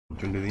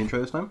Do you want to do the intro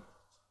this time?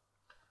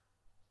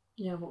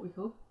 Yeah, what we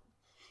call?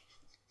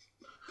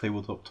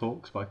 Tabletop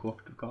Talks by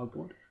Cooperative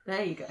Cardboard.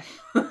 There you go.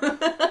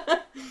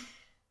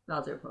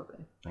 I'll do it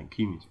properly. And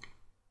cue music.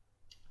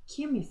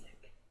 Cue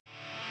music.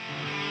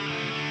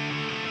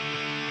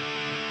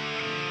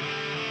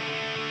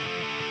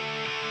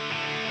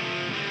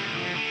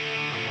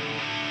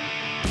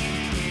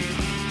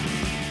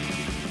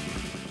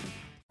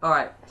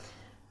 Alright.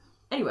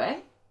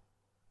 Anyway,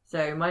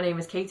 so my name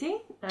is Katie,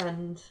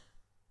 and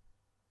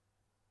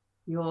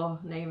your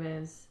name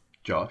is...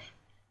 Josh.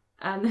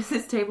 And this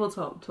is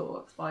Tabletop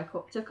Talks by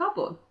Cooperative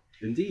Cardboard.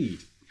 Indeed.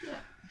 Yeah.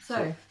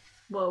 So,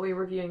 what are we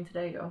reviewing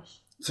today, Josh?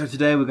 So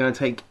today we're going to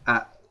take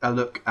a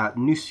look at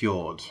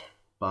Nusfjord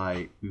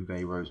by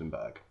Uwe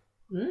Rosenberg.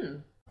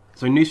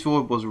 So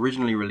Nusfjord was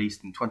originally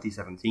released in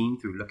 2017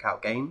 through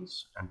Lookout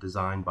Games and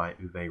designed by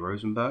Uwe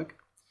Rosenberg,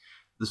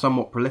 the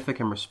somewhat prolific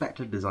and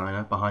respected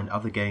designer behind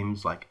other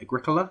games like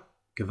Agricola,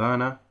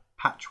 Caverna,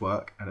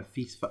 Patchwork, and A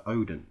Feast for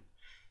Odin.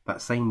 That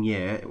same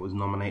year, it was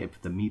nominated for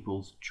the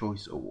Meeple's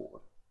Choice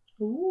Award.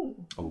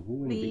 Ooh. Oh,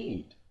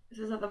 indeed. This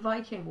is that the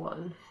Viking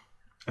one.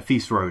 A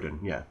Feast for Odin,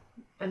 yeah.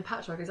 And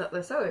Patchwork, is that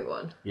the sewing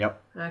one?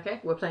 Yep. Okay,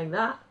 we're playing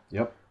that.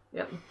 Yep.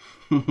 Yep.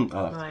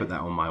 I'll have to put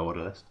that on my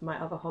order list.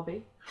 My other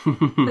hobby.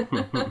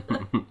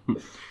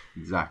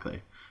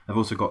 Exactly. I've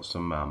also got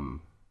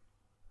some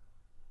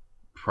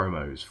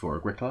promos for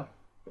Agricola.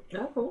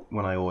 Oh, cool.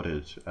 When I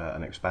ordered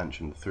an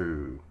expansion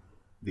through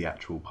the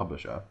actual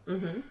publisher,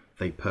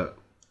 they put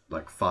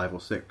like 5 or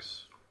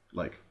 6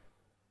 like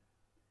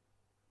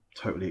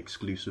totally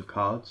exclusive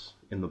cards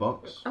in the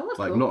box. Oh, that's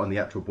like cool. Not in the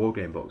actual board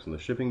game box, in the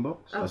shipping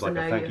box. Oh, as so like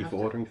now a thank you you have for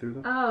to- ordering through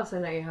them. Oh, so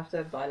now you have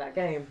to buy that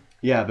game.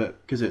 Yeah, but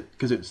because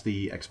it's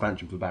the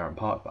expansion for Baron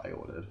Park that I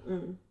ordered.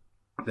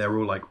 They're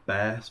all like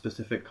bear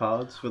specific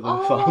cards for the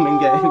farming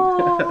game.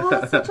 Oh,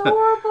 that's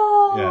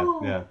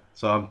adorable. Yeah.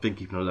 So I've been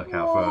keeping a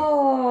lookout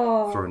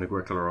for an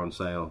Agricola on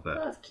sale,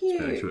 but That's it's been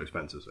cute. too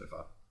expensive so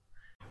far.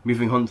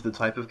 Moving on to the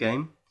type of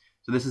game.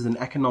 So this is an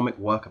economic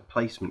worker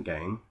placement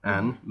game,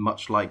 and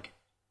much like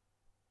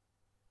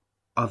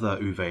other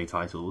Uwe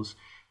titles,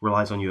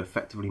 relies on you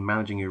effectively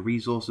managing your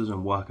resources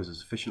and workers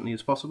as efficiently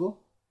as possible.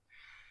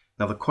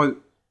 Now the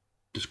quote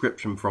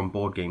description from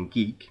Board Game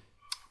Geek: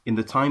 in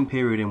the time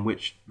period in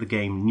which the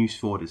game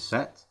Nusfjord is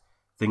set,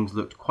 things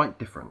looked quite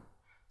different.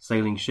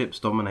 Sailing ships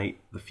dominate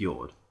the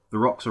fjord. The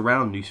rocks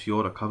around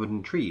Nusfjord are covered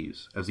in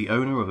trees. As the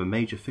owner of a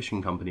major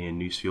fishing company in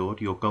Nusfjord,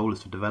 your goal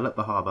is to develop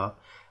the harbour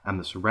and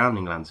the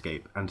surrounding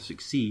landscape, and to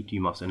succeed you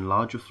must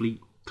enlarge your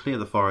fleet, clear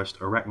the forest,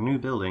 erect new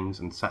buildings,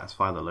 and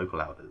satisfy the local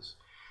elders.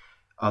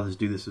 Others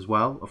do this as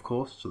well, of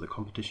course, so the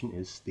competition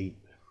is steep.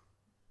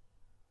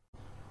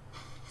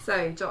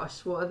 So,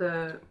 Josh, what are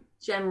the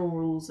general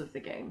rules of the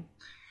game?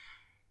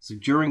 So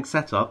during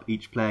setup,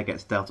 each player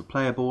gets dealt a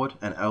player board,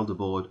 an elder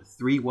board,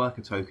 3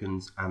 worker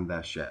tokens, and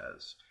their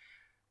shares.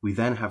 We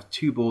then have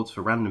 2 boards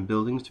for random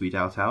buildings to be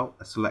dealt out,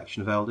 a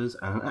selection of elders,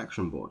 and an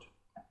action board.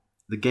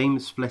 The game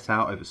is split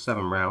out over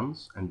 7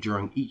 rounds, and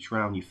during each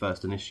round you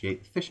first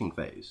initiate the fishing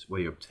phase,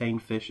 where you obtain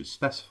fish as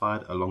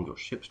specified along your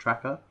ship's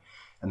tracker,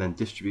 and then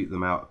distribute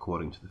them out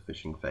according to the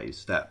fishing phase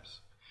steps.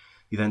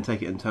 You then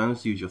take it in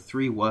turns to use your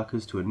 3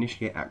 workers to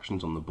initiate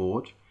actions on the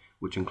board,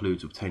 which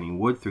includes obtaining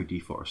wood through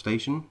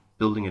deforestation,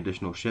 building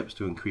additional ships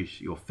to increase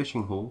your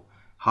fishing haul,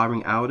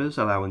 hiring elders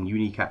allowing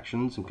unique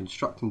actions, and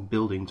constructing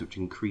buildings which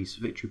increase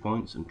victory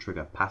points and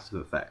trigger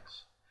passive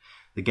effects.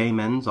 The game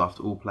ends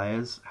after all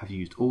players have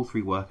used all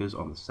 3 workers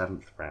on the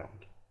 7th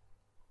round.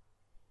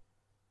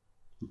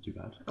 Not too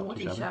bad. And what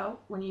do you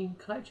shout when you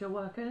collect your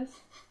workers?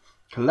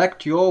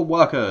 Collect your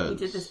workers! You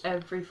did this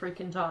every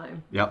freaking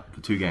time. Yep, for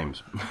 2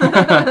 games.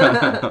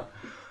 At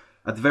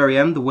the very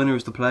end, the winner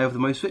is the player with the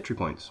most victory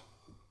points,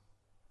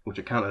 which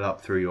are counted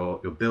up through your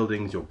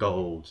buildings, your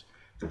gold,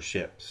 your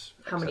ships,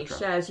 How many etc.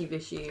 shares you've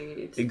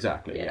issued.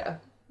 Exactly, Yeah,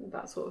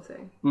 that sort of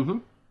thing. Mm-hmm.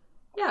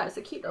 Yeah, it's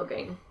a cute little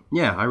game.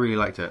 Yeah, I really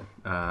liked it.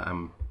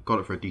 Got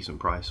it for a decent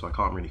price, so I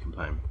can't really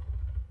complain.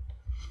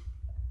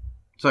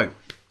 So,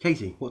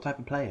 Katie, what type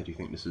of player do you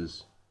think this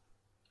is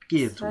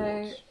geared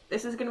towards?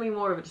 This is going to be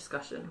more of a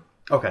discussion,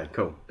 Okay,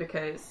 cool.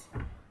 because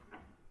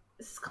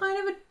it's kind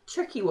of a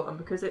tricky one,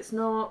 because it's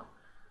not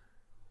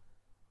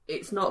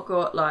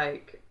got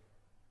like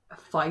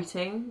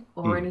fighting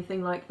or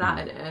anything like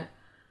that in it,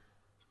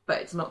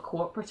 but it's not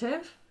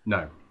cooperative.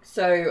 No.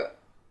 So,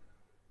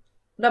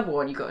 number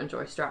one, you got to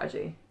enjoy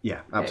strategy.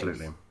 Yeah,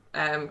 absolutely.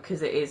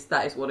 Because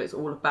that is what it's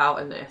all about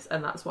in this,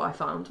 and that's what I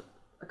found.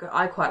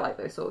 I quite like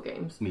those sort of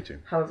games. Me too.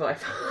 However, I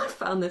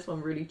found this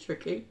one really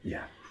tricky.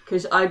 Yeah.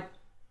 Because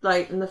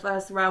in the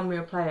first round we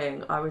were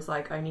playing, I was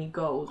like, I need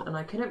gold, and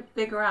I couldn't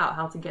figure out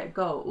how to get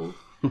gold.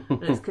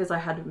 And it's because I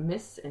had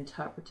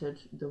misinterpreted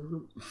the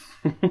rules.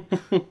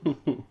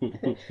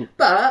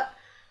 But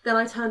then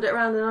I turned it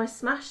around and I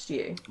smashed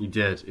you. You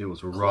did. It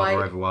was a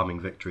rather overwhelming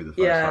victory the first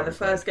time. Yeah, the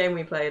first game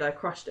we played, I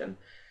crushed him.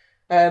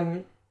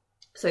 So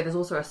there's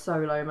also a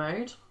solo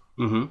mode.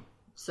 Mm-hmm.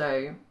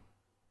 So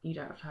you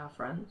don't have to have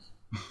friends.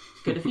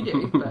 It's good if you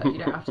do, but you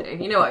don't have to.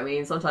 You know what I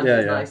mean? Sometimes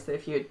it's nice that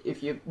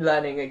if you're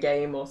learning a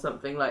game or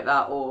something like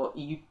that, or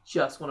you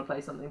just want to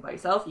play something by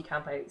yourself, you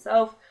can play it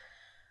yourself.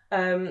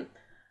 And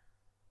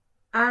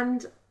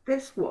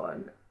this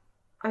one,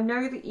 I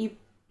know that you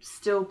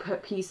still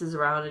put pieces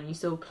around and you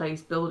still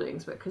place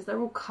buildings, but because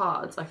they're all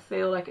cards, I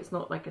feel like it's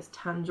not like as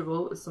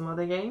tangible as some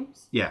other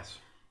games. Yes.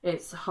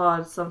 It's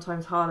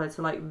sometimes harder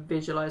to like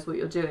visualize what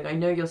you're doing. I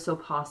know you're still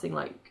passing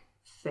like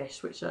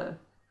fish, which are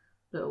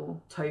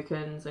little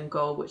tokens, and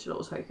gold, which are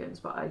little tokens,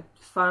 but I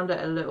found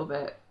it a little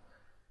bit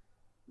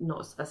not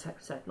as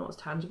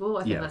tangible.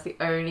 I think that's the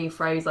only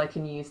phrase I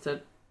can use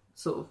to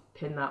sort of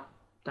pin that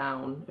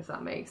down, if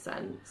that makes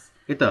sense.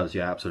 It does,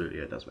 yeah, absolutely,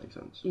 it does make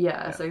sense.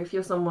 Yeah, so if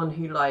you're someone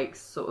who likes,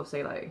 sort of,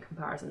 say, like in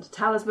comparison to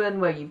Talisman,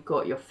 where you've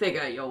got your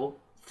figure, you're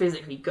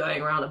physically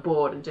going around a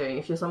board and doing,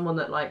 if you're someone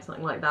that likes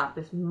something like that,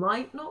 this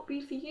might not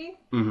be for you.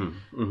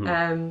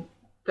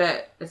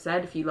 But as I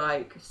said, if you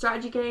like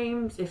strategy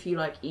games, if you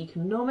like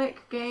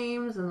economic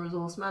games and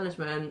resource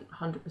management,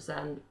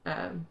 100%,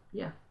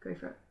 go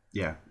for it.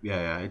 Yeah.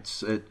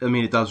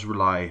 It does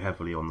rely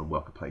heavily on the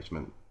worker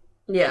placement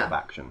sort of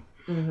action.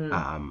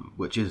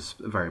 Which is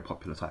a very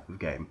popular type of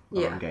game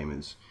among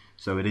gamers.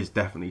 So it is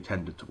definitely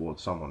tended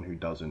towards someone who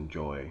does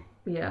enjoy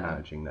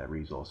managing their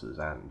resources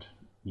and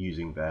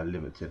using their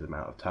limited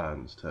amount of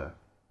turns to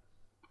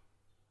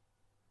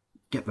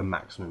get the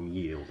maximum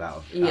yield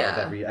out of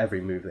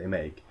every move they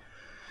make.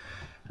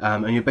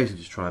 And you're basically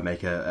just trying to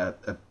make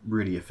a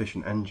really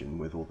efficient engine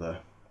with all the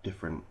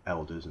different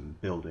elders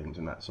and buildings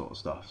and that sort of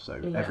stuff. So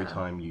every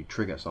time you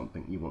trigger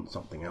something, you want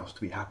something else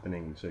to be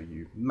happening, so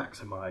you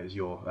maximize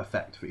your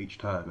effect for each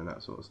turn and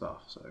that sort of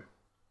stuff. So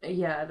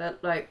that,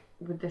 like,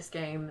 with this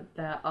game,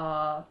 there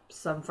are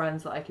some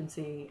friends that I can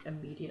see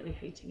immediately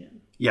hating it.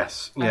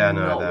 Yes, there are.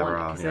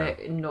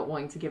 Not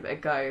wanting to give it a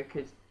go,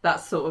 because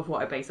that's sort of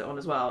what I base it on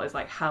as well. Is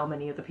like how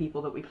many of the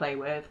people that we play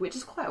with, which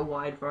is quite a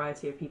wide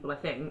variety of people, I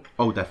think.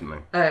 Oh,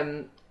 definitely.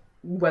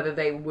 Whether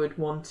they would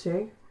want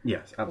to.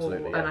 Yes,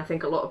 absolutely. And I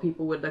think a lot of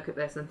people would look at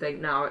this and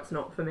think, no, it's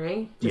not for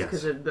me, just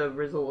because of the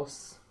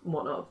resource and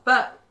whatnot.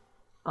 But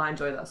I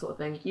enjoy that sort of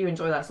thing. You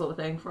enjoy that sort of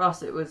thing. For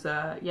us, it was,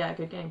 a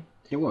good game.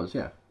 It was,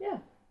 yeah. Yeah.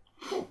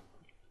 Cool.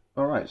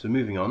 All right, so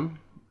moving on.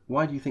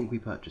 Why do you think we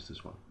purchased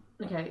this one?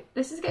 Okay,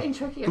 this is getting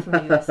trickier for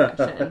me, this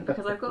section,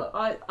 because I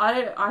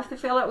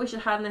feel like we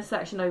should hand this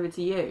section over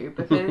to you,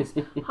 because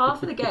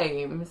half of the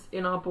games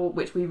in our board,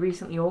 which we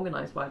recently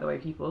organised, by the way,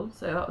 people,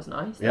 so that was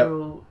nice. Yep. They're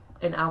all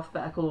in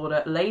alphabetical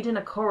order, laid in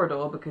a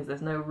corridor because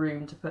there's no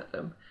room to put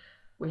them.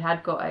 We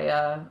had got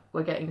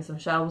we're getting some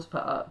shelves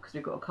put up because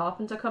we've got a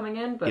carpenter coming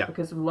in, but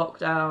because of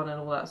lockdown and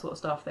all that sort of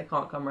stuff, they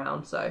can't come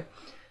round, so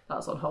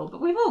that's on hold. But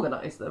we've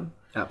organised them.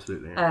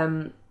 Absolutely.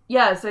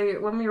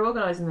 So when we were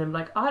organising them,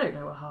 like, I don't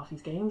know where half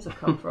these games have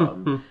come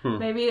from.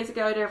 Maybe it's a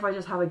good idea if I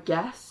just have a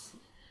guess.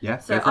 Yeah.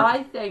 So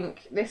I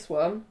think this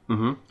one,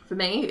 for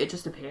me, it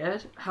just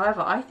appeared.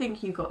 However, I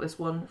think you got this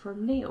one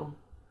from Neil.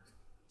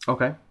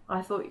 Okay.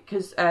 I thought,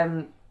 because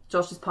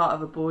Josh is part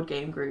of a board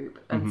game group,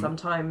 and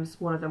sometimes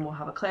one of them will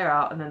have a clear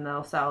out, and then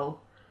they'll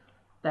sell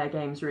their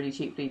games really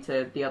cheaply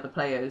to the other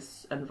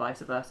players, and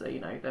vice versa. You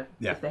know,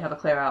 if they have a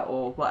clear out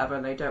or whatever,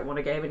 and they don't want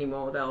a game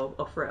anymore, they'll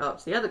offer it up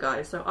to the other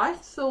guys. So I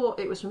thought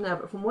it was from there,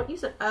 but from what you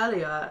said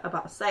earlier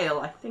about a sale,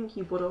 I think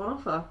you bought it on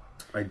offer.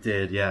 I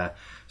did, yeah.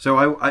 So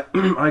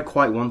I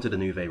quite wanted a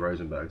Uwe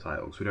Rosenberg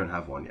title, because we don't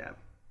have one yet,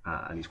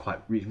 and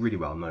he's really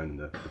well known in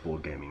the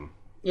board gaming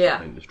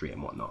industry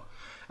and whatnot.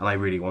 And I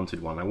really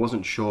wanted one. I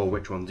wasn't sure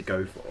which one to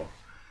go for.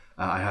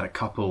 I had a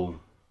couple,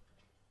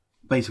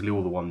 basically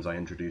all the ones I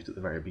introduced at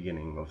the very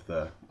beginning of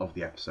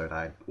the episode.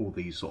 I had all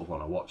these sort of on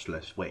a watch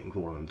list, waiting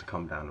for them to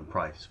come down in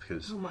price,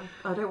 because...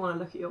 I don't want to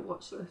look at your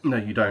watch list. No,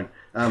 you don't.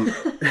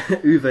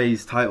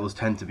 Uwe's titles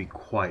tend to be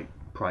quite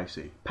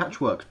pricey.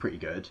 Patchwork's pretty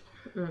good,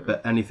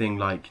 but anything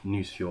like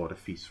Newsfjord, A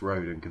Feast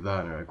Road, and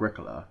Caverna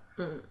Agricola,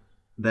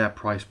 their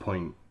price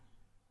point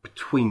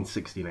between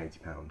 £60 and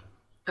 £80.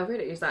 Oh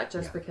really? Is that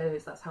just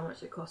because that's how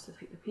much it costs to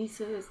take the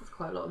pieces? There's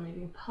quite a lot of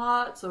moving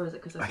parts, or is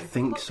it because I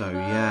think so?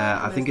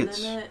 Yeah, I think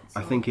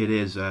it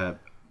is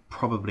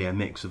probably a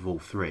mix of all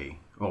three,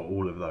 or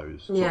all of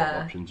those sort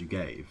of options you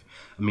gave.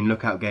 I mean,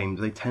 Lookout Games,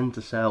 they tend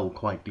to sell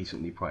quite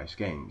decently priced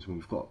games.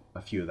 We've got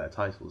a few of their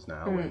titles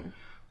now, and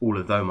all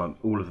of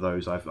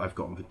those I've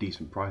gotten for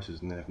decent prices,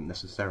 and they haven't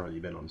necessarily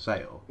been on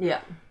sale. Yeah.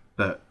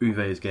 But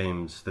Uwe's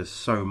games, there's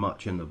so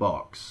much in the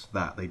box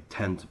that they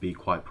tend to be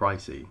quite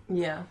pricey.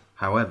 Yeah.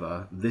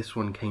 However, this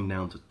one came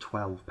down to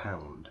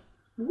 £12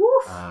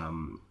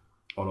 on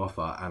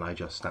offer, and I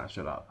just snatched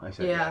it up. I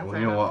said, well,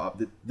 you know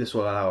what? This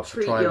will allow us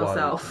to try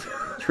one.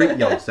 Treat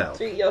yourself.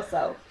 Treat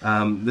yourself.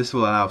 This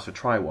will allow us to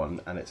try one,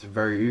 and it's a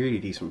really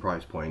decent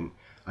price point.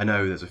 I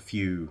know there's a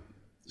few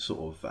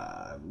sort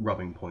of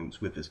rubbing points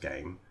with this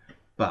game,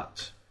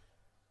 but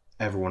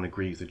everyone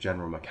agrees the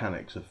general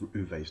mechanics of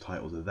Uwe's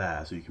titles are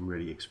there, so you can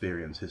really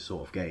experience his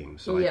sort of game.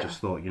 So I just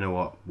thought, you know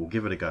what? We'll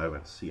give it a go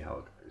and see how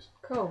it goes.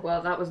 Cool.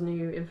 Well, that was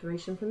new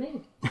information for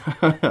me.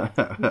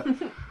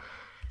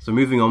 So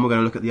moving on, we're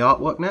going to look at the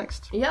artwork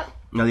next. Yep.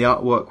 Now, the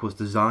artwork was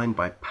designed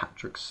by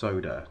Patrick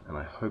Soda, and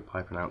I hope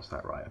I pronounced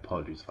that right.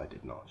 Apologies if I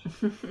did not.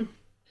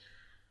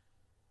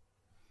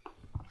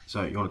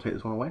 So, you want to take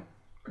this one away?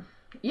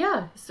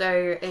 Yeah,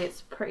 so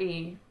it's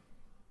pretty,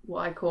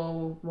 what I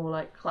call more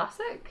like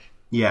classic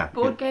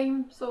board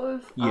game sort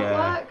of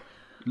artwork.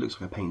 It looks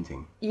like a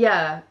painting.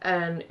 Yeah,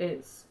 and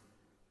it's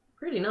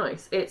really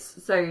nice.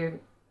 It's so,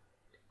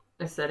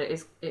 I said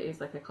it is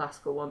like a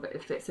classical one, but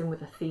it fits in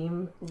with a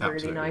theme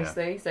really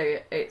nicely.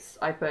 Yeah. So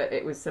I put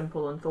it was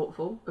simple and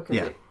thoughtful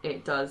because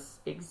it does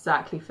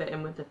exactly fit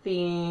in with the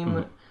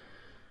theme.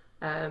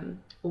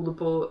 All the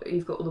board,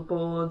 you've got all the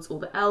boards, all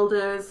the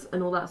elders,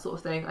 and all that sort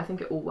of thing. I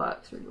think it all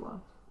works really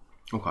well.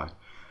 Okay,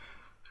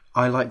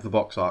 I like the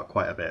box art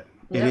quite a bit.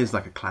 It is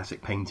like a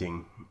classic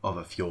painting of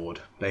a fjord,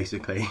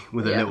 basically,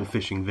 with a little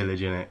fishing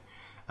village in it.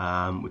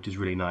 Which is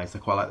really nice. I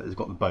quite like that it's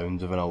got the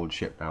bones of an old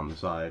ship down the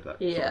side. That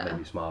sort of made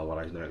me smile when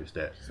I noticed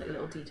it. Just like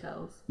little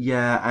details.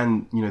 Yeah,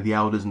 and the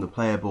elders and the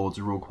player boards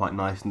are all quite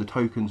nice, and the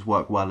tokens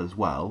work well as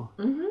well.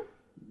 Mm-hmm.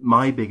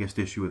 My biggest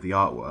issue with the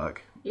artwork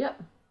is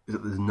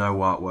that there's no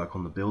artwork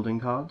on the building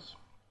cards.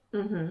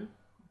 Mm-hmm. I think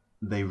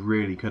they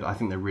really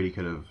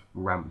could have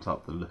ramped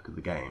up the look of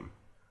the game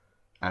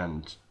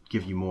and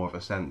give you more of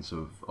a sense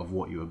of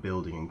what you were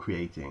building and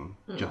creating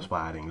just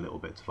by adding little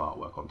bits of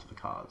artwork onto the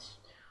cards.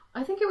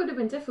 I think it would have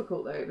been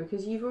difficult though,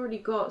 because you've already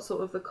got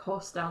sort of the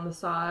cost down the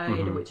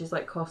side, which is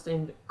like cost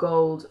in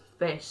gold,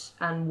 fish,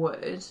 and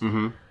wood.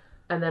 Mm-hmm.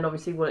 And then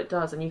obviously what it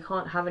does, and you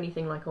can't have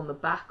anything like on the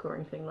back or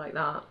anything like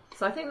that.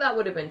 So I think that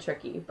would have been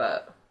tricky,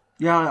 but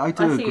yeah, I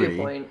do see agree.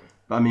 Your point.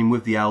 But I mean,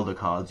 with the elder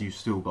cards, you've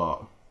still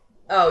got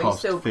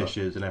cost,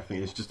 fishes, and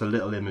everything. It's just a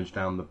little image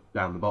down the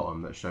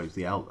bottom that shows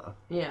the elder,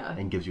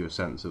 and gives you a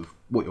sense of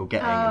what you're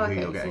getting and who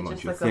you're getting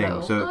onto your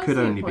thing. So it could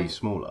only be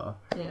smaller.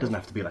 Yeah. It doesn't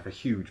have to be like a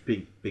huge,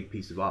 big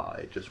piece of art.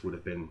 It just would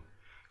have been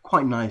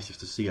quite nice just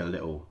to see a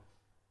little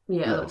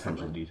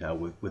attention to detail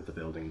with the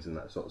buildings and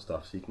that sort of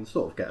stuff, so you can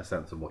sort of get a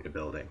sense of what you're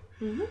building.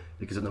 Mm-hmm.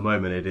 Because at the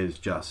moment, it is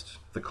just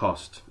the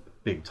cost,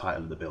 big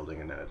title of the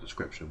building, and then a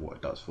description of what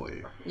it does for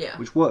you. Yeah,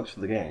 which works for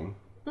the game.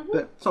 Mm-hmm.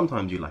 But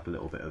sometimes you like a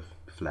little bit of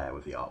flair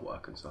with the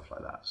artwork and stuff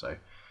like that. So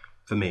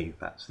for me,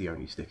 that's the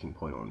only sticking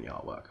point on the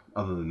artwork.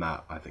 Other than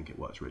that, I think it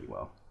works really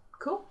well.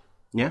 Cool.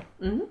 Yeah?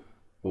 Mm-hmm.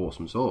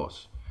 Awesome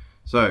sauce.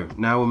 So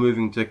now we're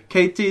moving to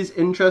Katie's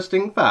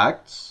interesting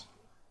facts.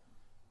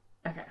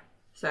 Okay.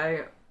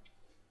 So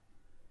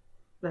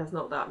there's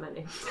not that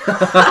many.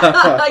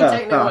 I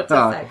don't know what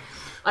to say.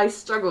 I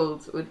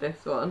struggled with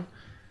this one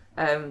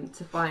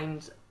to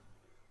find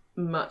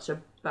much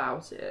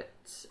about it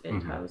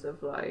in terms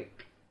of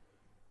like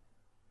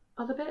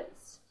other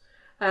bits.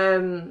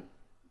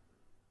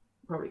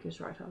 Probably could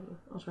try harder.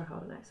 I'll try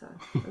harder next time.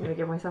 I'm going to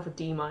give myself a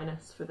D-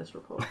 for this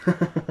report.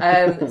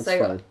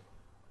 So,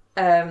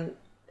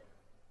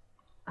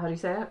 how do you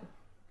say it?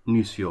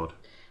 Newsfjord.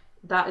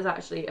 That is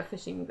actually a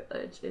fishing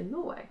village in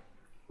Norway.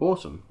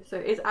 Awesome. So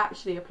it's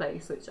actually a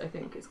place which I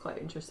think is quite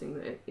interesting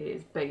that it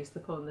is based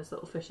upon this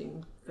little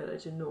fishing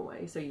village in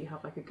Norway. So you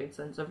have like a good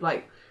sense of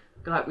like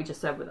we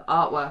just said with the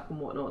artwork and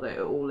whatnot, that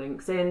it all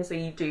links in. So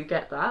you do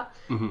get that,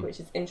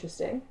 which is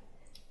interesting.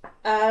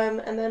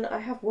 And then I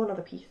have one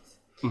other piece.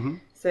 Mm-hmm.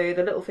 So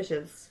the little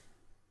fishes,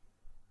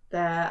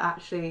 they're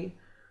actually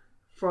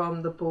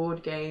from the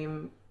board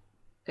game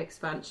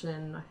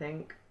expansion, I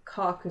think,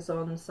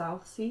 Carcassonne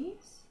South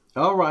Seas.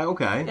 Oh, right,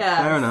 okay.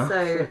 Yeah, fair enough.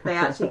 So they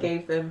actually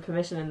gave them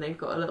permission, and they've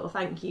got a little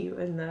thank you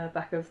in the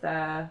back of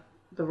the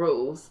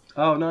rules.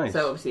 Oh, nice.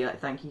 So obviously,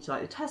 like, thank you to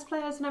like the test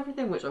players and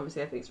everything, which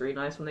obviously I think is really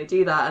nice when they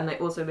do that. And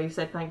they've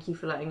said thank you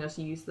for letting us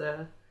use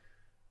the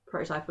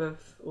prototype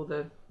of, or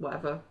the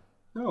whatever.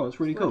 Oh, that's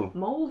really cool.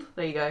 Mold.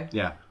 There you go.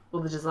 Yeah.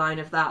 Or the design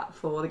of that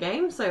for the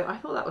game. So I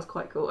thought that was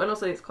quite cool, and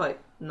also it's quite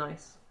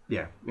nice.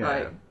 Yeah.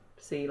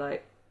 See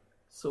like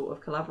sort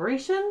of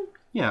collaboration.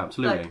 Yeah,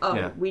 absolutely.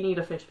 Like, we need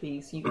a fish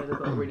piece. You guys have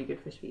got a really good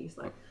fish piece.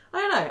 Like, I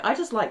don't know. I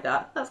just like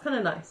that. That's kind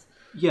of nice.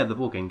 Yeah, the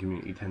board game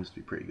community tends to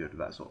be pretty good with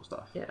that sort of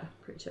stuff. Yeah,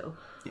 pretty chill.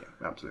 Yeah,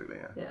 absolutely,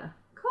 Yeah.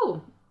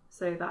 Cool.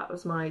 So that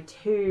was my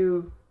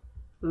 2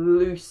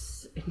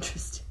 loose,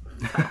 interesting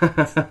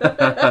facts.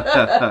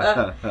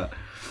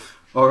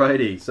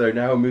 Alrighty, so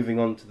now moving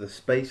on to the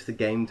space the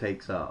game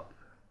takes up.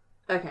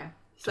 Okay,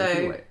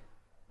 so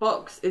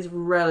box is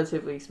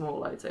relatively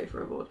small, I'd say,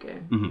 for a board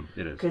game. Mm-hmm,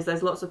 it is. Because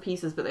there's lots of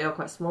pieces, but they are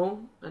quite small,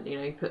 and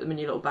you put them in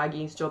your little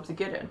baggies, jobs are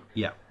good in.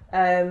 Yeah.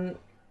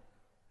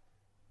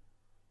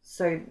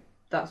 So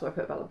that's what I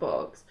put about the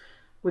box.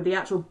 With the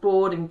actual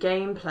board and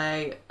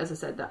gameplay, as I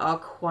said, there are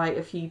quite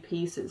a few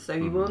pieces, so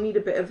you will need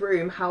a bit of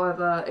room.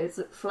 However, it's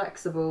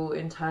flexible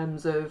in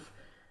terms of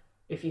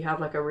if you have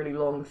like a really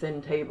long,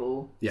 thin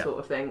table sort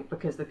of thing,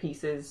 because the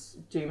pieces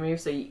do move,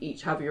 so you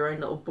each have your own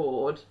little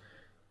board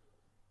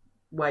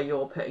where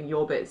you're putting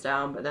your bits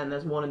down, but then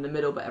there's one in the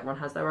middle, but everyone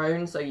has their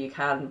own, so you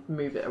can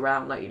move it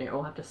around, like,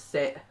 all have to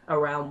sit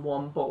around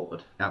one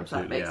board.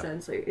 Absolutely, if that makes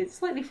sense. So it's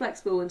slightly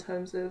flexible in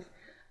terms of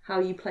how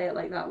you play it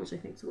like that, which I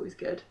think is always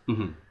good.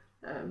 Mm-hmm.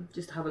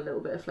 Just to have a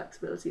little bit of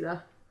flexibility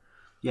there.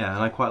 Yeah,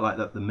 and I quite like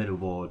that the middle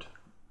board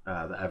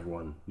that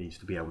everyone needs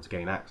to be able to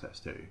gain access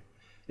to.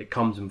 It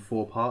comes in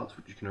 4 parts,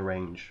 which you can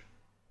arrange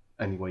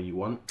any way you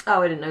want.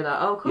 Oh, I didn't know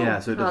that. Oh, cool. Yeah,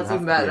 so it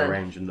doesn't have to be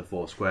arranged in the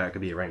 4 square. It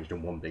could be arranged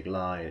in one big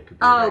line. It could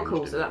be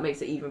cool. So that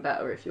makes it even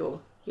better if you're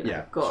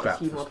got strapped a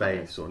few for more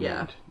space, players.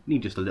 or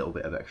need just a little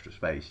bit of extra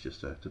space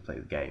just to play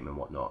the game and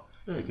whatnot.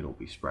 They can all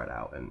be spread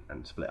out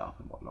and split up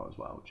and whatnot as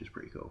well, which is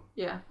pretty cool.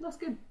 Yeah, that's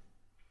good.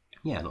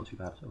 Yeah, not too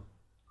bad at all.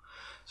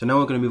 So now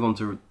we're going to move on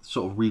to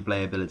sort of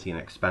replayability and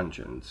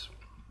expansions.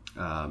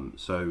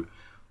 So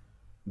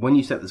when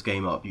you set this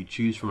game up, you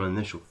choose from an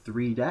initial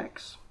 3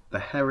 decks: the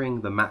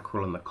herring, the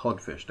mackerel, and the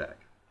codfish deck.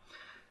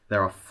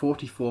 There are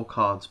 44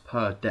 cards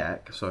per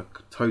deck, so a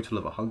total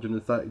of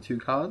 132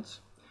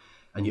 cards,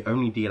 and you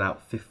only deal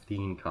out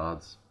 15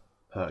 cards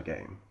per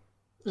game.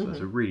 So there's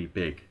a really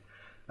big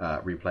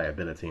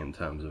replayability in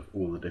terms of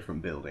all the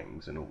different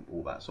buildings and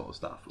all that sort of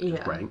stuff, which is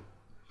great.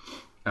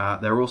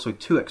 There are also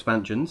 2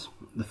 expansions.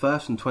 The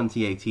first in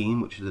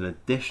 2018, which is an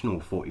additional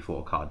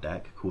 44 card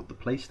deck called the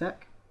Place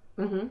deck.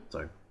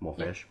 So more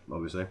fish,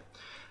 obviously.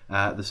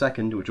 The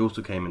second, which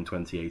also came in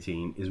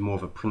 2018, is more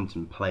of a print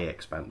and play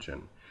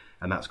expansion,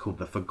 and that's called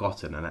the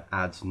Forgotten, and it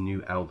adds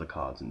new Elder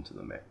cards into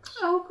the mix.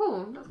 Oh,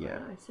 cool. That's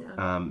quite nice,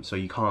 yeah. So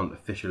you can't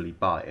officially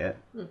buy it,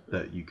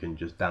 but you can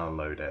just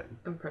download it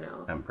and print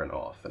it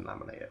off and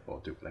laminate it,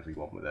 or do whatever you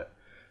want with it.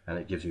 And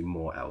it gives you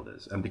more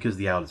Elders. And because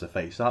the Elders are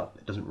face up,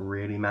 it doesn't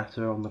really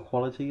matter on the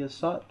quality as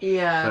such.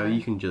 Yeah. So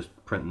you can just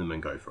print them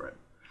and go for it.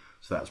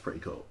 So that's pretty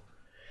cool.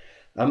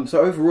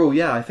 So overall,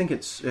 yeah, I think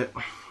it's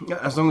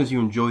as long as you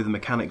enjoy the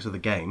mechanics of the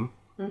game,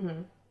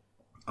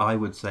 I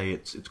would say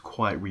it's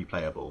quite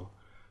replayable,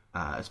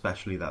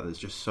 especially that there's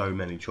just so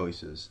many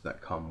choices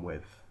that come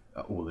with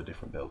all the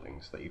different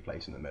buildings that you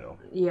place in the middle.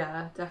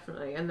 Yeah,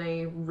 definitely, and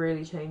they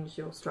really change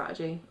your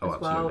strategy as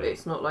well. Absolutely.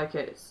 It's not like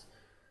it's,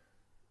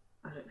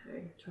 I don't know,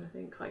 I'm trying to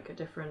think like a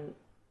different.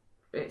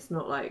 It's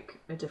not like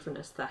a different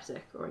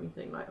aesthetic or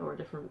anything or a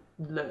different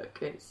look.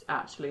 It's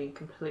actually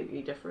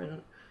completely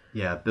different.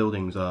 Yeah,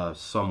 buildings are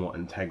somewhat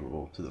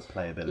integral to the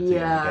playability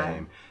of the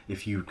game.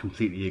 If you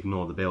completely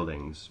ignore the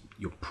buildings,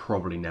 you're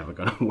probably never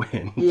going to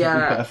win, to be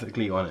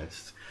perfectly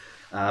honest.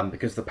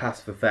 Because the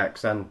passive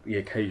effects and the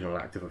occasional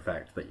active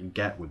effect that you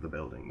get with the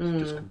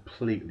buildings just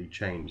completely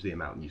change the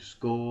amount you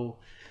score,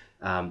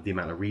 the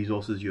amount of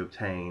resources you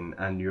obtain,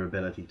 and your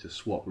ability to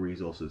swap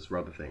resources for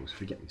other things.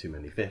 If you're getting too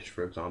many fish,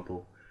 for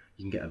example,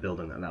 you can get a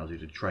building that allows you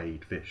to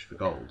trade fish for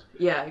gold.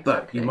 Yeah, exactly.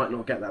 But you might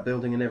not get that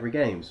building in every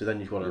game, so then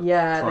you've got to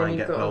try and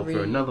get gold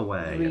through another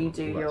way and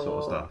all that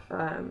sort of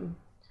stuff.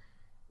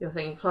 Your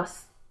thing.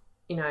 Plus,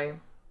 it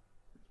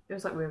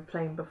was like we were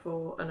playing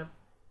before, and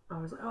I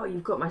was like, "Oh,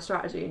 you've got my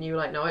strategy," and you were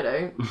like, "No, I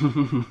don't."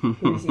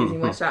 He was using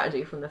my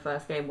strategy from the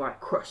first game where I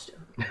crushed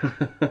him,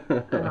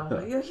 and I was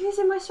like, "You're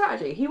using my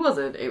strategy." He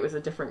wasn't. It was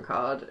a different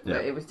card,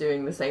 but it was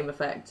doing the same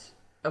effect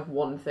of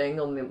one thing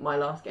on my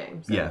last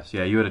game. So. Yes,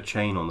 you had a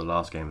chain on the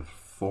last game of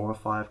 4 or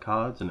 5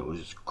 cards, and it was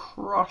just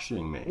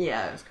crushing me.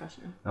 Yeah, it was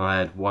crushing. And I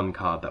had one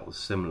card that was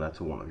similar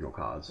to one of your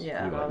cards.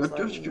 Yeah, you were like,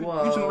 just using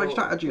my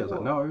strategy. I was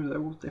like, no,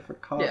 they're all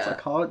different cards. I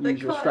can't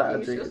use your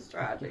strategy.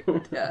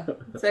 Yeah.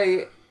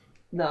 So,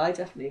 no, I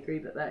definitely agree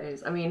that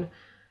is. I mean,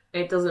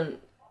 it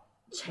doesn't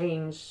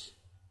change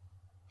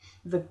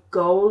the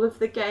goal of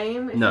the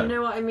game, if you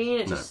know what I mean.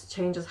 It just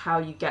changes how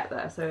you get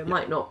there. So it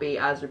might not be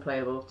as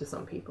replayable to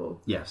some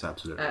people. Yes,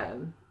 absolutely.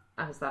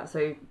 As that.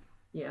 So,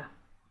 yeah.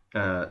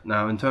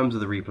 Now, in terms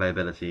of the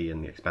replayability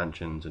and the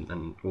expansions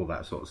and all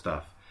that sort of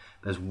stuff,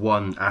 there's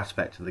one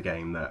aspect of the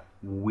game that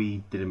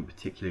we didn't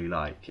particularly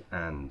like,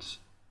 and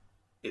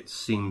it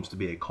seems to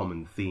be a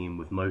common theme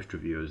with most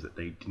reviewers that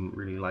they didn't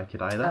really like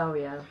it either. Oh,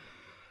 yeah.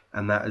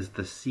 And that is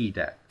the C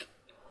deck.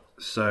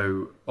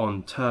 So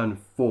on turn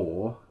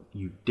 4,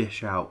 you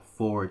dish out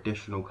 4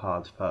 additional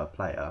cards per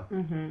player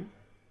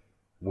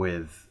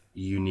with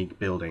unique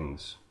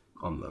buildings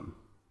on them.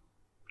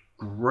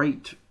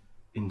 Great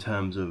in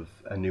terms of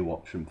a new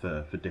option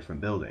for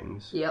different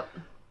buildings. Yep.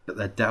 But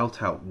they're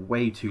dealt out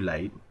way too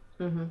late.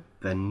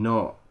 They're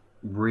not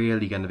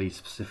really going to be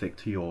specific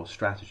to your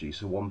strategy.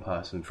 So one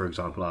person, for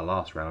example, our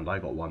last round, I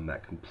got one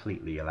that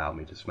completely allowed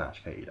me to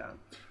smash Katie down.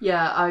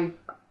 Yeah,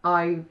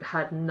 I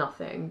had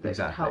nothing that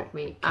could help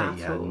me at all.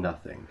 Katie had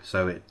nothing.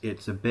 So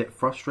it's a bit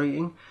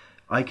frustrating.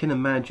 I can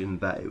imagine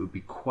that it would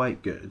be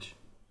quite good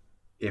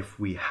if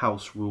we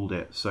house ruled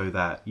it so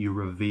that you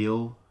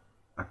reveal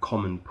a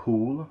common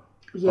pool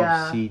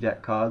of C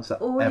deck cards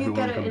that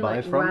everyone can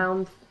buy from.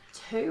 Round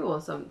 2 or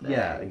something.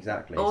 Yeah,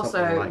 exactly.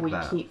 Also, like we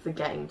keep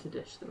forgetting to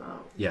dish them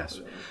out.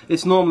 Yes.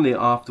 It's normally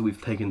after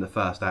we've taken the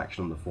first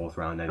action on the 4th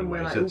round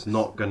anyway, so it's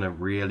not going to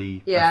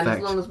really affect and as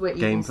long as we're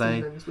gameplay. even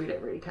Stevens, we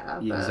don't really care.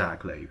 But...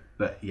 Exactly.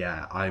 But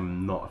yeah,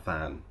 I'm not a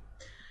fan.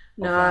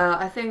 No,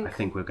 I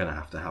think we're going to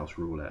have to house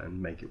rule it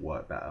and make it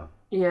work better.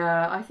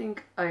 Yeah, I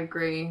think I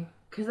agree.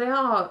 Because they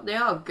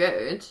are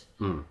good,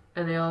 and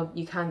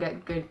you can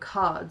get good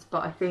cards,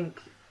 but I think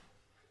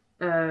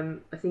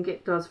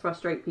it does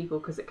frustrate people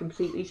because it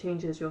completely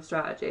changes your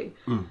strategy.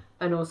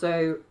 And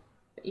also,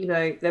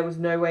 there was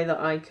no way that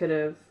I could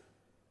have,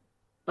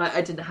 I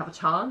didn't have a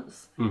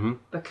chance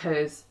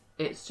because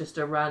it's just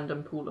a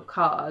random pool of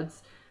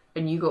cards,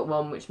 and you got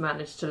one which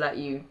managed to let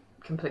you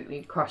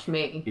completely crush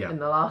me in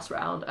the last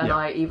round. And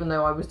I, even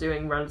though I was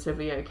doing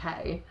relatively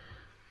okay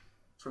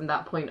from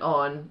that point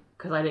on,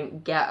 because I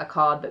didn't get a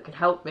card that could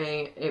help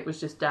me, it was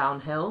just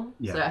downhill.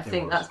 So I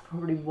think that's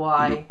probably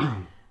why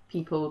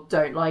people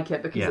don't like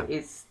it, because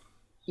it's,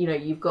 you know,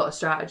 you've got a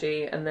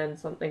strategy and then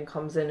something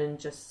comes in and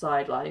just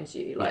sidelines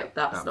you. Like,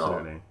 that's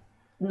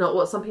not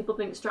what some people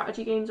think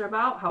strategy games are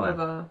about.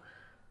 However,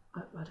 I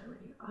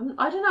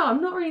don't know,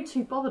 I'm not really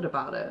too bothered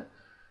about it.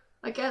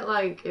 I get,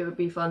 like, it would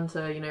be fun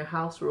to, you know,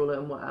 house rule it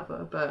and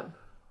whatever, but,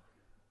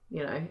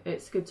 you know,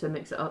 it's good to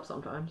mix it up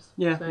sometimes.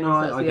 Yeah, so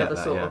no, that's I the get other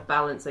that, sort of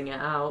balancing it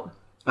out.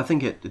 I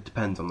think it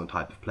depends on the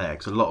type of player,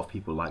 because a lot of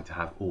people like to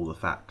have all the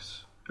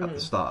facts at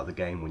the start of the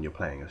game when you're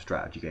playing a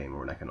strategy game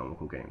or an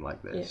economical game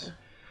like this.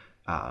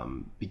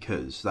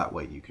 Because that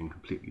way you can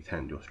completely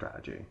tend your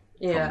strategy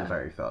from the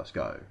very first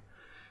go.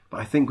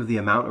 But I think with the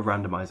amount of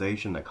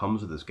randomization that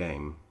comes with this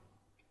game,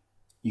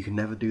 you can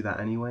never do that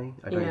anyway,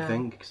 I don't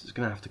think, because it's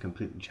going to have to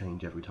completely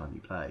change every time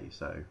you play.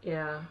 So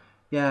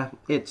yeah,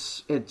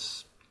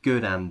 it's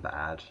good and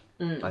bad,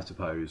 I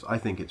suppose. I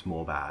think it's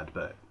more bad,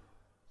 but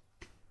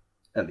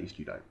at least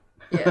you don't.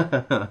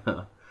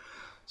 Yeah.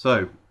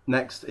 So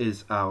next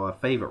is our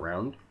favourite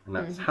round, and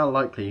that's how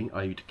likely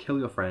are you to kill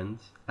your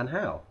friends and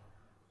how?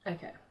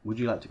 Okay. Would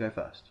you like to go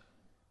first?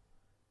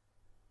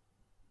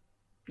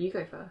 You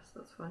go first,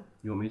 that's fine.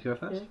 You want me to go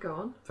first? Yeah, go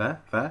on.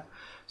 Fair.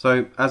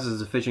 So, as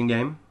is a fishing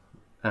game,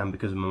 and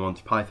because I'm a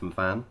Monty Python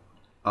fan,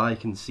 I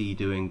can see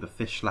doing the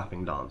fish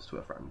slapping dance to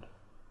a friend.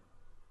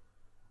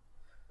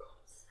 For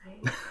God's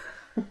sake.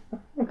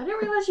 I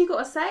didn't realise you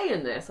got a say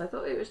in this. I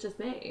thought it was just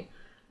me.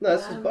 No,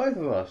 this is both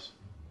of us.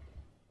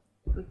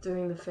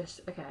 Doing the fish...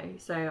 Okay,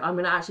 so I'm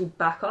going to actually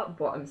back up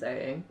what I'm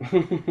saying.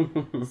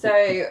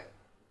 So,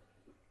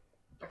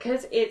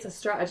 because it's a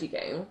strategy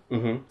game,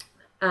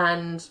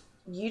 and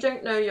you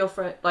don't know your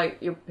friend,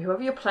 like,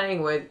 whoever you're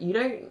playing with,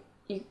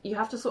 you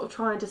have to sort of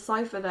try and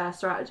decipher their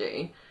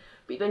strategy,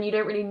 but then you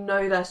don't really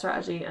know their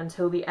strategy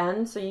until the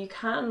end, so you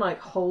can, like,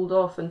 hold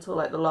off until,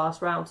 like, the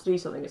last round to do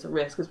something. It's a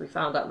risk, because we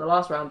found out in the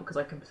last round, because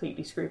I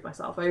completely screwed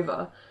myself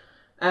over.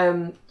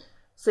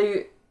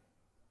 So,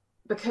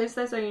 because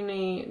there's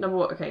only... Number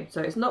one, okay,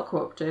 so it's not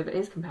cooperative, it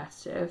is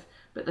competitive,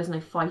 but there's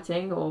no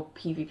fighting or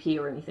PvP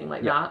or anything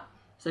like that,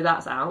 so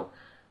that's out.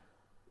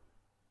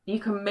 You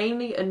can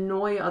mainly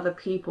annoy other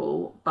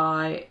people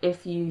by,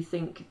 if you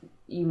think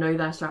you know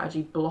their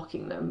strategy,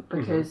 blocking them,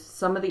 because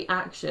some of the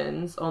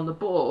actions on the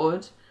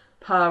board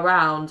per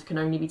round can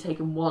only be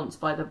taken once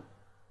by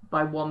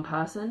one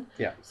person.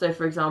 Yeah. So,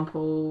 for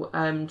example,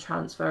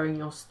 transferring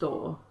your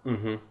store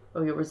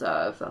or your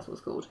reserve, that's what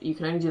it's called. You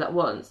can only do that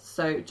once.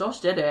 So Josh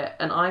did it,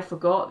 and I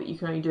forgot that you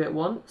can only do it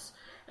once.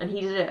 And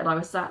he did it, and I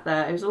was sat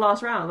there. It was the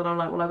last round, and I'm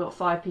like, well, I got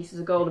 5 pieces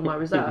of gold in my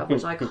reserve,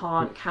 which I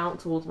can't count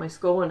towards my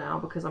score now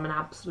because I'm an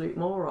absolute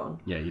moron.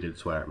 Yeah, you did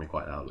swear at me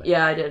quite loudly.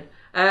 Yeah, I did.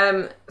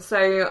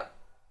 So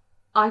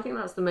I think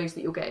that's the most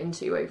that you'll get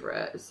into over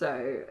it.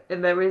 So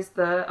and there is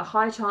a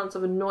high chance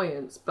of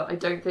annoyance, but I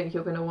don't think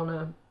you're going to want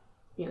to,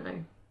 you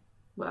know,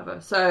 whatever.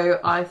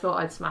 So I thought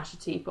I'd smash a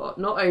teapot.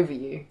 Not over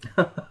you.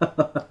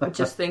 I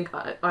just think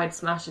I'd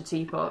smash a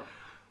teapot.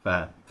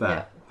 Fair.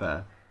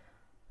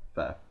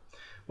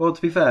 Well,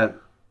 to be fair,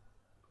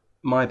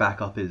 my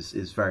backup is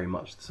very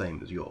much the same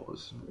as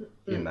yours,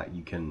 in that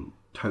you can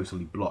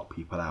totally block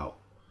people out.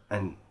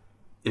 And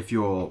if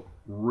you're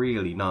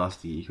really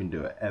nasty, you can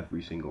do it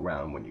every single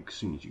round as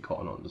soon as you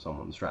cotton on to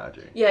someone's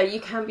strategy. Yeah, you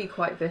can be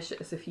quite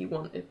vicious if you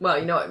want it. Well,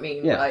 you know what I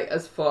mean? Yeah. Like,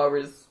 as far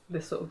as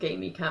this sort of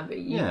game you can be.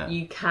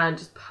 You can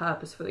just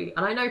purposefully...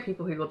 And I know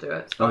people who will do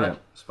it. Oh, yeah.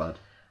 Spud.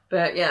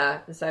 But,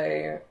 yeah,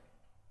 so...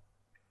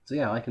 So,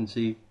 yeah, I can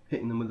see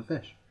hitting them with a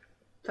fish.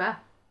 Fair.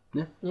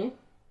 Yeah.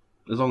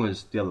 As long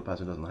as the other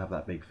person doesn't have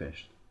that big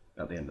fish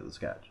at the end of the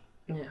sketch.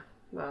 Yeah,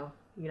 well,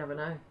 you never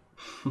know.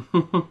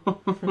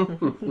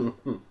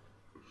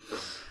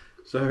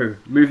 So,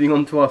 moving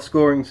on to our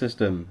scoring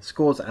system.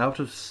 Scores out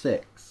of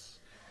 6.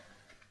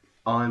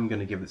 I'm going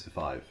to give this a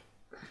 5.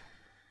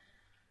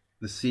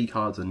 The C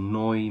cards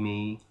annoy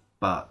me,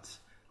 but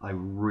I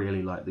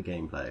really like the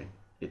gameplay.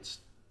 It's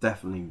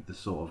definitely the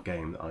sort of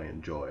game that I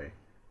enjoy.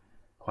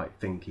 Quite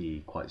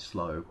thinky, quite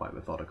slow, quite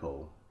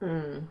methodical.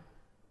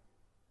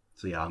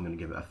 So yeah, I'm going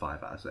to give it a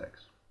 5 out of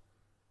 6.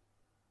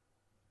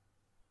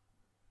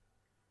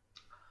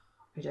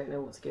 I don't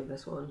know what to give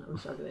this one. I'm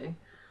struggling.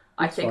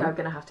 I think I'm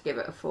going to have to give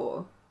it a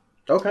 4.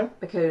 Okay.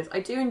 Because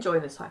I do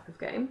enjoy this type of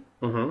game.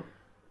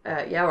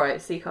 Yeah,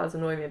 right. C cards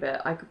annoy me a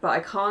bit. But I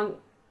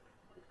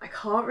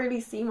can't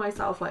really see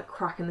myself like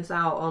cracking this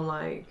out on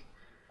like,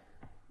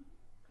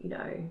 you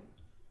know,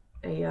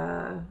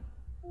 a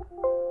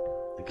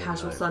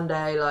casual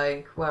Sunday,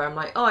 like where I'm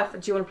like, oh, do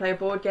you want to play a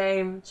board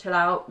game? Chill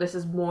out. This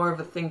is more of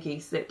a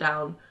thinky, sit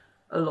down,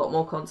 a lot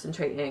more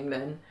concentrating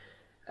than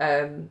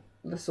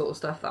the sort of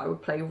stuff that I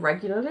would play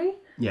regularly.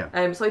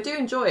 Yeah. So I do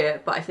enjoy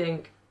it, but I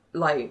think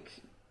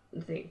like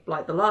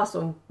the last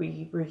one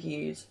we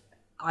reviewed,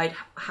 I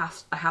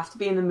have to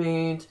be in the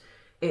mood.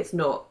 It's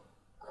not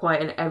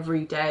quite an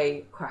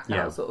everyday crack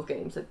Yeah. out sort of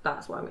game. So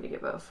that's why I'm going to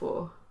give it a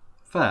 4.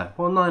 Fair.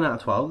 Well, 9 out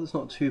of 12. It's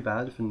not too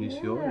bad for New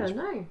York. Yeah, It's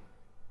no.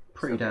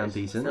 pretty Still damn good.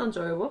 decent. Still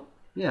enjoyable.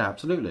 Yeah,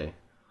 absolutely.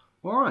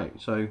 All right,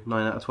 so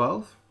 9 out of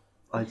 12.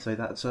 I'd say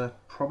that's a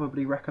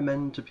probably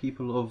recommend to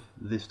people of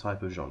this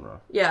type of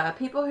genre. Yeah,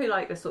 people who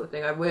like this sort of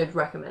thing, I would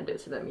recommend it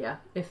to them, yeah.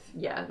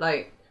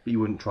 But you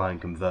wouldn't try and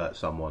convert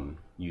someone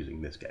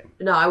using this game.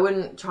 No, I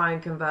wouldn't try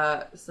and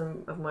convert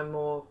some of my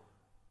more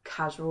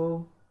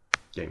casual,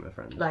 Gamer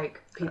friends.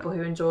 like, people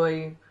who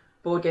enjoy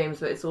board games,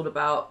 but it's all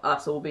about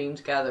us all being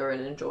together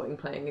and enjoying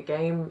playing a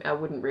game. I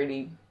wouldn't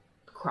really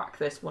crack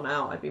this one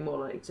out. I'd be more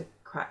likely to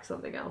crack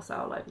something else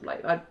out.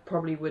 Like I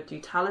probably would do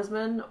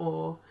Talisman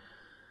or,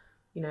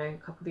 you know, a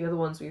couple of the other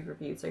ones we've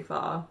reviewed so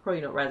far.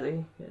 Probably not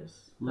Resi,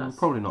 because that's...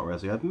 Probably not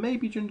Resi.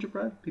 Maybe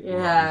Gingerbread. People might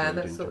Yeah,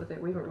 enjoy that sort of thing.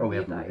 We haven't Oh, we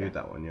reviewed haven't that reviewed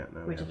yet. that one yet.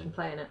 No, We've just been haven't.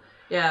 playing it.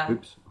 Yeah.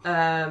 Oops.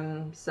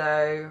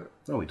 So...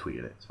 Oh, we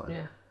tweeted it. It's fine.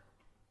 Yeah.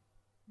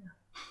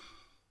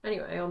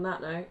 Anyway, on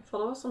that note,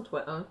 follow us on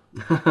Twitter.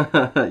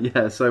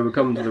 Yeah, so we're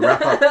coming to the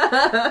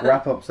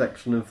wrap-up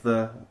section of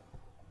the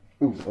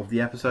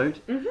episode.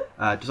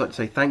 Just like to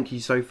say thank you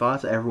so far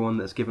to everyone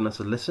that's given us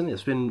a listen.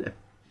 It's been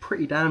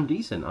pretty damn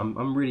decent.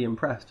 I'm really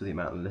impressed with the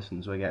amount of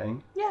listens we're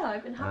getting. Yeah,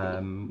 I've been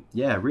happy.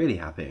 Yeah, really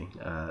happy.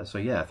 So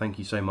yeah, thank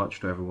you so much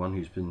to everyone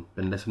who's been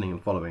listening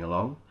and following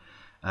along.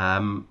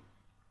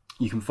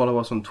 You can follow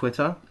us on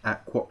Twitter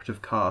at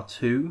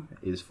CooperativeCar2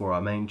 is for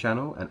our main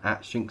channel, and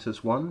at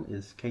Shinxus1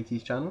 is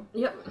Katie's channel.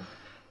 Yep.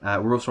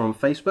 We're also on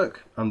Facebook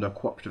under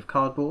Cooperative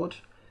Cardboard,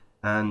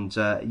 and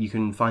you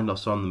can find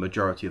us on the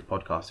majority of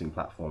podcasting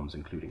platforms,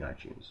 including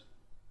iTunes.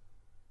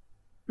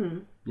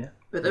 Yeah.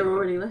 But they're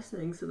already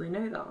listening, so they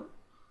know that.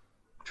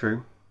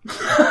 True.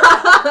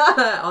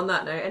 On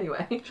that note,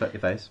 anyway. Shut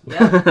your face.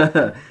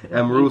 Yeah.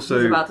 And we're also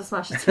He's about to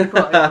smash a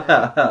teapot.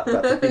 about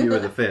to hit you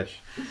with a fish.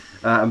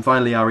 And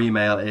finally, our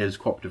email is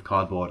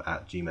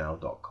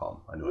cooperativeCardboard@gmail.com.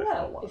 I know I Yeah,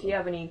 forgot one. if you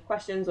have any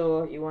questions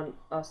or you want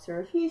us to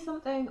review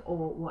something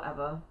or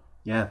whatever.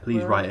 Yeah, please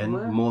We're- write in.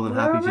 we're- More than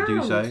we're happy to do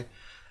around. so.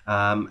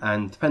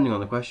 And depending on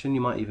the question,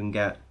 you might even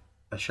get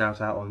a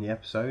shout out on the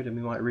episode, and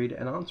we might read it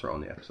and answer it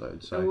on the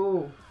episode. So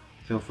Ooh,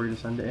 feel free to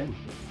send it in.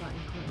 exciting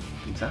times.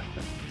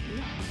 Exactly.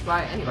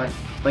 Right, anyway. Right.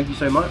 Thank you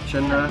so much,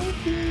 and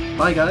Thank you.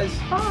 bye, guys.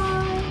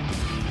 Bye.